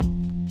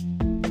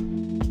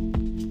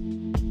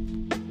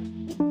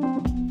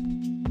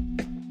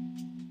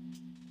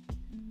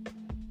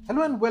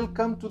Hello and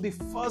welcome to the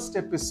first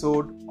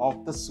episode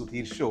of the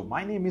Sudhir Show.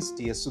 My name is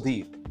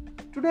Sudhir.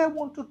 Today I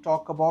want to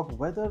talk about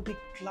whether the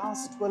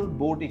Class 12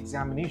 board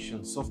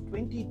examinations of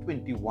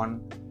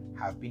 2021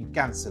 have been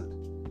cancelled.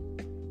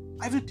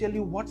 I will tell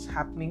you what's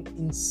happening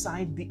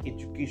inside the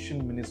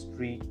Education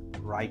Ministry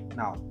right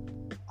now.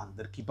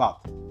 Andar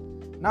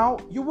baat. Now,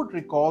 you would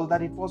recall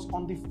that it was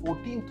on the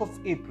 14th of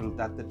April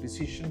that the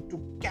decision to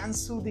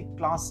cancel the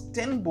Class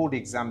 10 board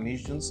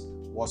examinations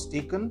was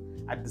taken.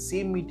 At the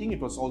same meeting, it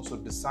was also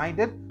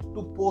decided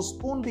to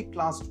postpone the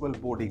Class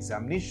 12 board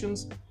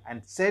examinations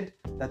and said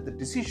that the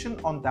decision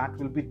on that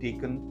will be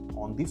taken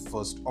on the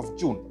 1st of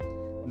June.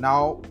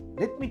 Now,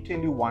 let me tell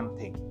you one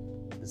thing.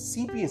 The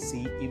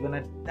CBSE, even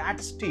at that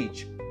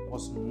stage,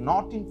 was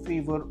not in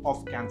favor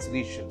of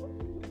cancellation.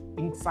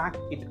 In fact,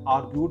 it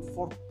argued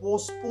for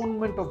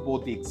postponement of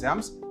both the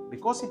exams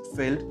because it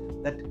felt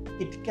that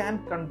it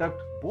can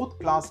conduct both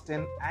Class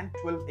 10 and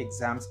 12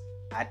 exams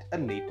at a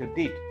later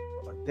date.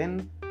 But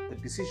then the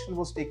decision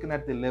was taken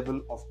at the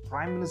level of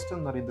Prime Minister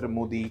Narendra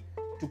Modi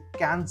to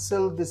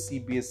cancel the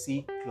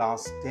CBSE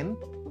Class 10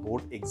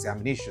 board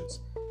examinations.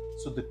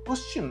 So the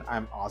question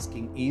I'm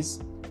asking is,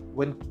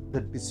 when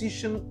the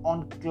decision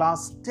on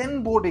Class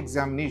 10 board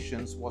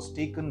examinations was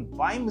taken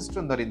by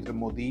Mr. Narendra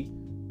Modi,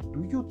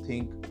 do you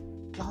think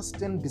Class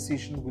 10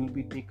 decision will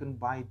be taken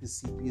by the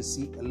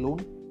CBSE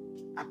alone?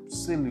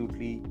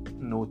 Absolutely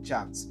no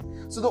chance.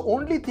 So the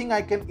only thing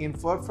I can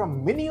infer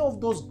from many of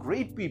those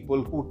great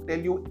people who tell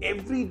you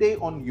every day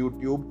on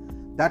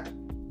YouTube that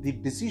the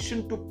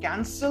decision to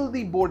cancel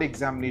the board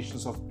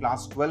examinations of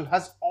Class 12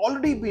 has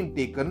already been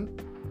taken,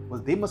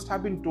 well, they must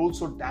have been told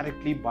so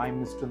directly by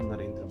Mr.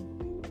 Narendra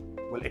Modi.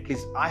 Well, at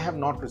least I have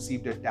not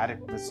received a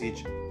direct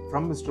message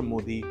from Mr.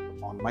 Modi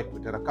on my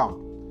Twitter account.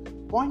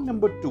 Point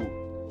number 2.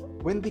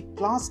 When the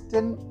Class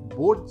 10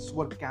 boards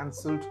were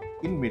cancelled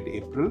in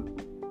mid-April,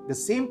 the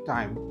same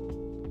time,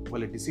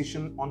 well, a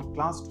decision on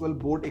Class 12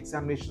 board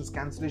examinations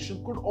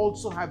cancellation could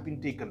also have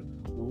been taken.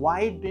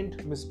 Why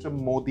didn't Mr.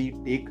 Modi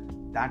take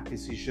that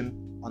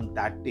decision on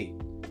that day?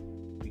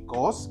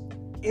 Because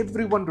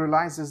everyone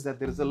realizes that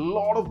there is a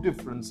lot of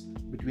difference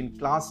between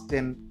Class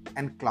 10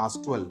 and Class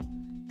 12.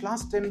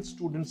 Class 10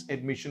 students'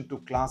 admission to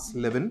Class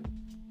 11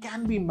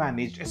 can be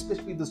managed,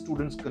 especially the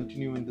students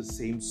continue in the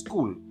same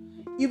school.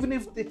 Even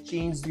if they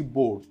change the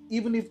board,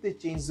 even if they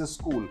change the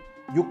school,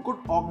 you could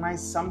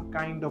organize some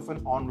kind of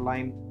an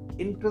online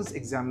entrance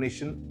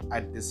examination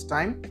at this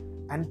time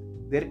and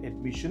their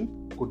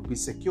admission could be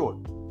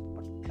secured.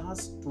 But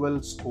Class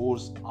 12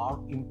 scores are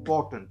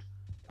important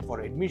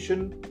for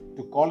admission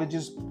to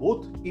colleges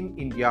both in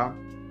India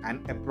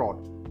and abroad,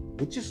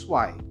 which is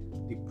why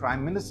the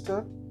Prime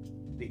Minister,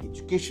 the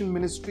Education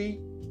Ministry,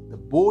 the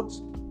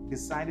boards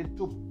decided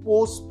to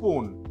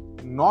postpone,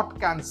 not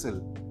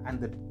cancel, and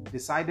they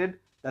decided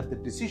that the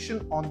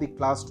decision on the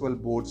Class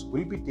 12 boards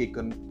will be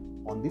taken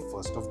on the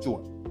 1st of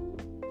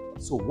June.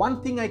 So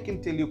one thing I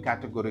can tell you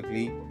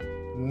categorically,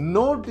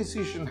 no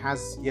decision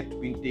has yet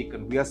been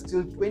taken. We are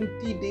still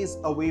 20 days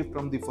away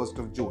from the 1st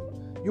of June.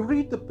 You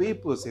read the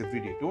papers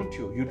every day, don't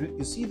you?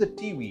 You see the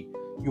TV,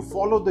 you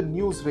follow the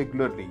news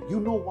regularly.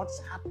 You know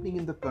what's happening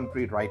in the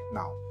country right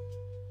now.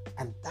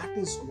 And that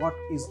is what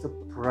is the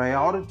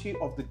priority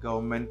of the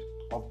government,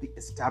 of the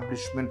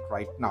establishment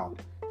right now,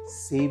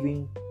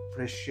 saving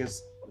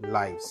precious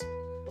lives.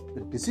 The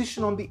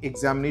decision on the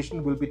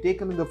examination will be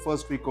taken in the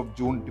first week of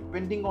June,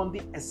 depending on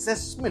the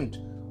assessment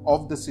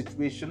of the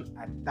situation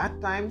at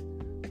that time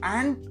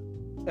and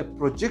a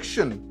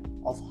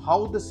projection of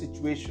how the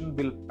situation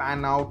will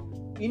pan out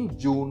in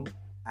June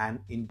and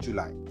in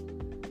July.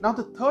 Now,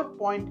 the third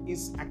point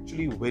is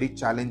actually very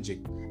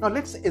challenging. Now,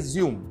 let's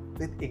assume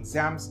that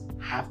exams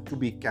have to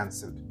be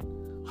cancelled.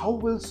 How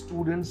will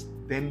students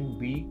then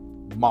be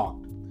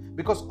marked?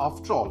 Because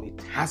after all, it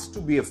has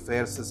to be a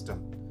fair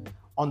system.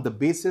 On the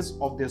basis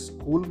of their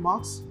school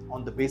marks,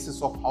 on the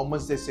basis of how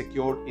much they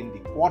secured in the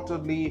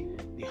quarterly,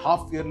 the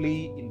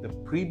half-yearly, in the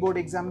pre-board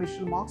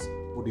examination marks,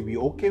 would you be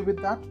okay with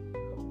that?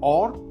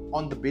 Or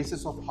on the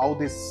basis of how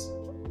this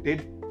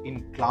did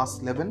in Class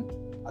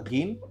 11,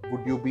 again,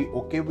 would you be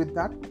okay with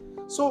that?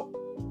 So,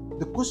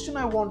 the question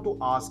I want to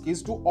ask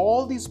is, to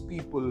all these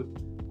people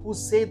who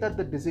say that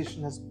the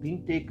decision has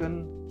been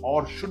taken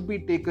or should be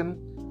taken,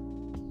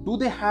 do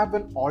they have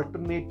an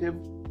alternative,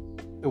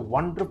 a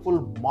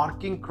wonderful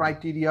marking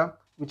criteria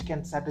which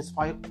can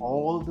satisfy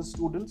all the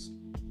students?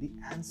 The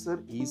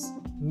answer is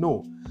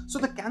no. So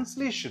the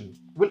cancellation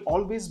will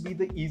always be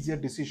the easier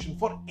decision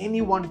for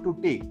anyone to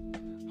take.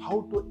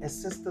 How to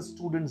assess the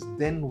students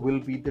then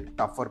will be the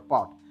tougher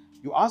part.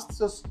 You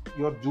ask us,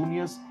 your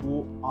juniors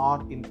who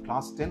are in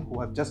Class 10, who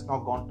have just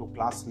now gone to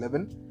Class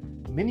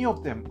 11, many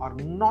of them are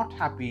not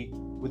happy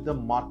with the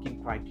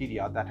marking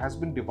criteria that has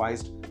been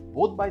devised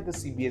both by the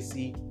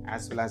CBSE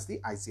as well as the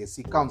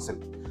ICSE Council.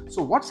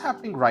 So what's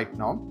happening right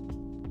now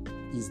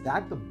is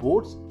that the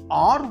boards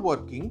are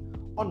working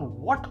on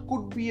what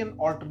could be an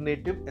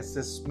alternative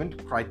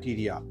assessment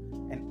criteria,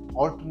 an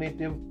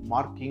alternative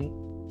marking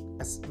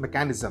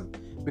mechanism.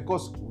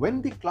 Because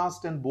when the Class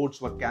 10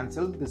 boards were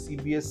cancelled, the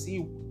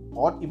CBSE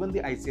or even the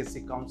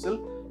ICSE Council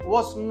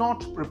was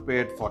not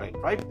prepared for it,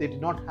 right? They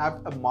did not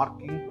have a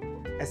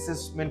marking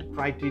assessment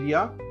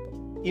criteria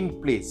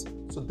in place.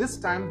 So this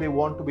time they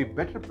want to be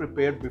better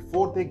prepared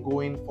before they go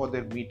in for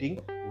their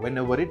meeting,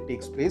 whenever it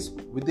takes place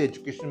with the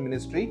Education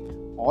Ministry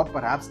or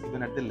perhaps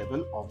even at the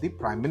level of the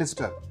Prime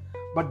Minister.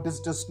 But this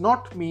does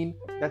not mean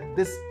that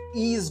this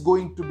is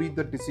going to be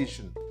the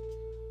decision.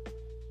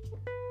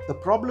 The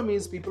problem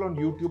is people on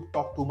YouTube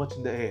talk too much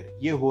in the air.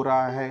 Ye ho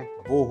raha hai,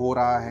 wo ho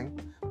raha hai.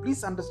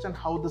 Please understand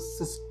how the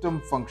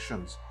system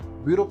functions.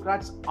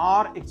 Bureaucrats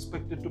are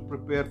expected to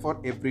prepare for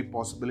every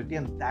possibility,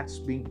 and that's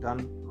being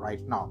done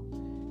right now.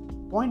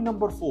 Point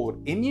number 4,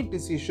 any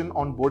decision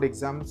on board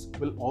exams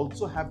will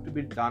also have to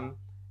be done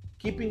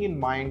keeping in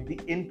mind the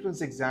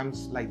entrance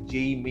exams like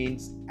JEE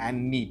Mains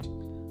and NEET.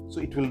 So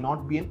it will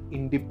not be an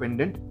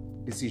independent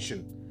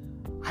decision.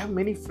 I have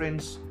many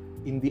friends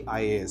in the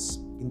IAS,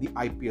 in the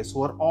IPS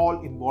who are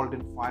all involved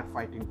in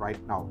firefighting right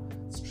now,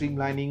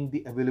 streamlining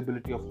the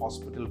availability of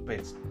hospital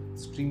beds,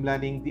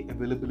 streamlining the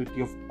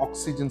availability of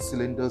oxygen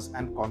cylinders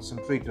and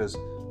concentrators.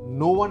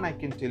 No one, I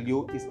can tell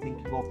you, is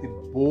thinking of the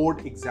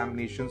board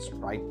examinations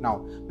right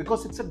now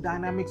because it's a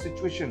dynamic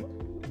situation.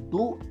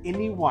 Do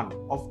any one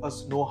of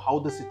us know how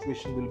the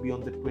situation will be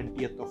on the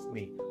 20th of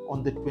May,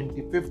 on the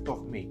 25th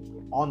of May,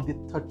 on the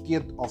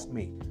 30th of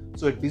May?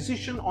 So a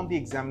decision on the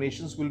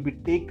examinations will be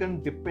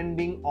taken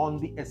depending on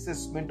the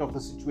assessment of the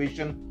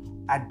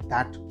situation at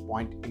that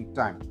point in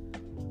time.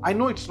 I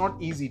know it's not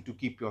easy to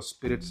keep your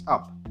spirits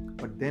up,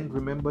 but then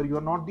remember,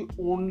 you're not the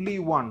only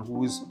one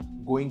who is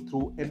going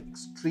through an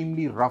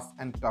extremely rough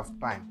and tough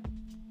time.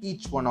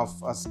 Each one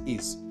of us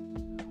is.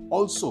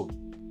 Also,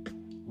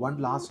 one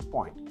last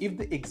point. If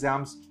the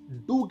exams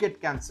do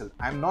get cancelled,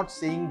 I'm not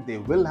saying they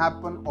will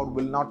happen or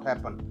will not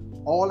happen.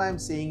 All I'm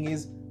saying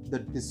is the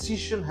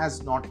decision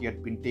has not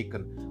yet been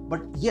taken.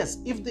 But yes,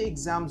 if the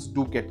exams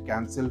do get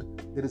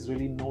cancelled, there is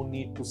really no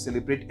need to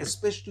celebrate,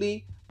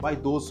 especially by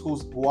those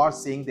who are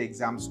saying the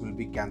exams will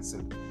be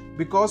cancelled.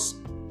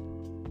 Because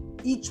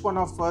each one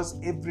of us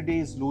every day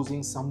is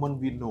losing someone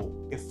we know,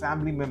 a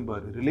family member,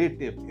 a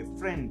relative, a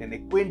friend, an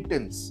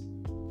acquaintance.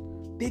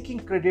 Taking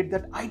credit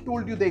that I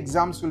told you the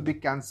exams will be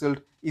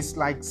cancelled is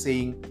like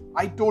saying,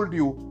 I told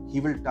you he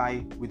will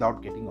die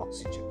without getting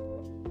oxygen.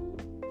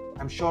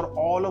 I'm sure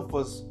all of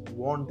us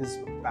want this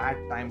bad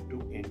time to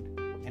end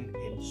and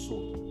end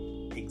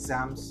soon.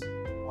 Exams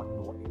or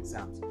no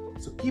exams.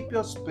 So keep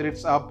your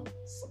spirits up,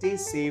 stay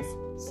safe,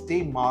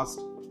 stay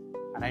masked,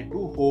 and I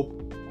do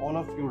hope all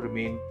of you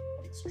remain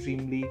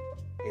extremely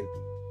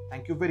healthy.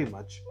 Thank you very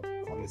much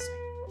for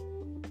listening.